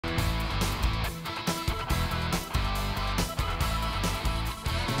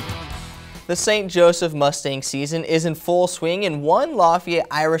The St. Joseph Mustang season is in full swing, and one Lafayette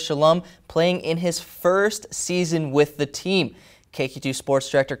Irish alum playing in his first season with the team. KQ2 Sports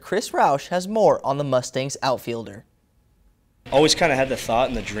Director Chris Roush has more on the Mustangs outfielder. Always kind of had the thought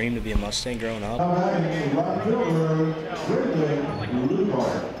and the dream to be a Mustang growing up.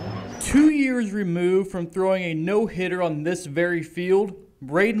 2 years removed from throwing a no-hitter on this very field,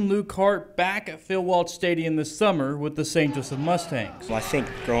 Brayden Luikart back at Phil Welch Stadium this summer with the St. Joseph Mustangs. Well, I think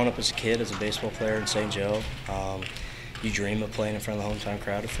growing up as a kid, as a baseball player in St. Joe, you dream of playing in front of the hometown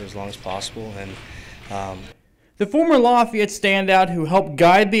crowd for as long as possible. And the former Lafayette standout who helped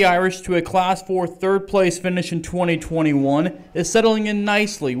guide the Irish to a Class 4 third-place finish in 2021 is settling in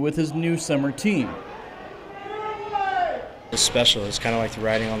nicely with his new summer team. It's special. It's kind of like the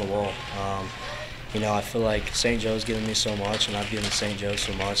writing on the wall. I feel like St. Joe's given me so much, and I've given St. Joe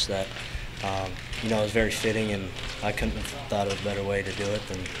so much that, it's very fitting, and I couldn't have thought of a better way to do it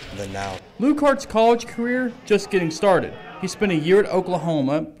than now. Luikart's college career just getting started. He spent a year at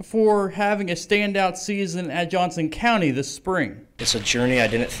Oklahoma before having a standout season at Johnson County this spring. It's a journey I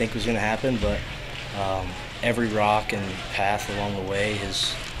didn't think was going to happen, but every rock and path along the way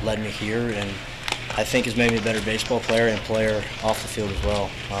has led me here, and I think has made me a better baseball player and player off the field as well.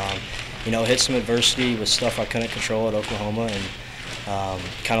 Hit some adversity with stuff I couldn't control at Oklahoma, and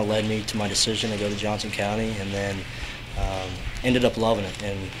kind of led me to my decision to go to Johnson County, and then ended up loving it.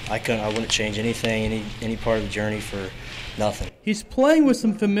 And I wouldn't change anything, any part of the journey for nothing. He's playing with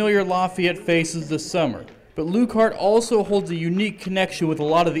some familiar Lafayette faces this summer, but Luikart also holds a unique connection with a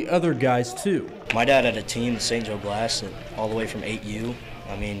lot of the other guys too. My dad had a team, the St. Joe Blast, all the way from 8U.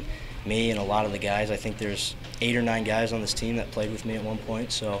 Me and a lot of the guys, I think there's 8 or 9 guys on this team that played with me at one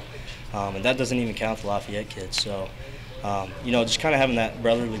point. So, and that doesn't even count the Lafayette kids. So, just kind of having that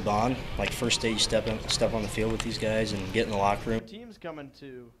brotherly bond. Like first day you step on the field with these guys and get in the locker room. Team's coming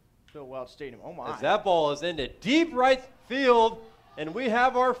to Phil Welch Stadium. Oh my! As that ball is into deep right field, and we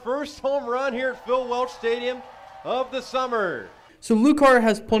have our first home run here at Phil Welch Stadium of the summer. So Luikart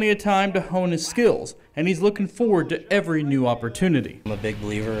has plenty of time to hone his skills, and he's looking forward to every new opportunity. I'm a big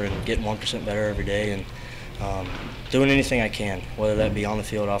believer in getting 1% better every day and doing anything I can, whether that be on the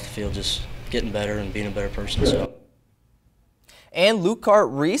field, off the field, just getting better and being a better person. So. And Luikart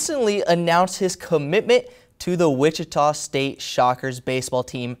recently announced his commitment to the Wichita State Shockers baseball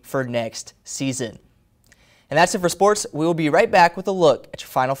team for next season. And that's it for sports. We will be right back with a look at your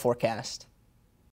final forecast.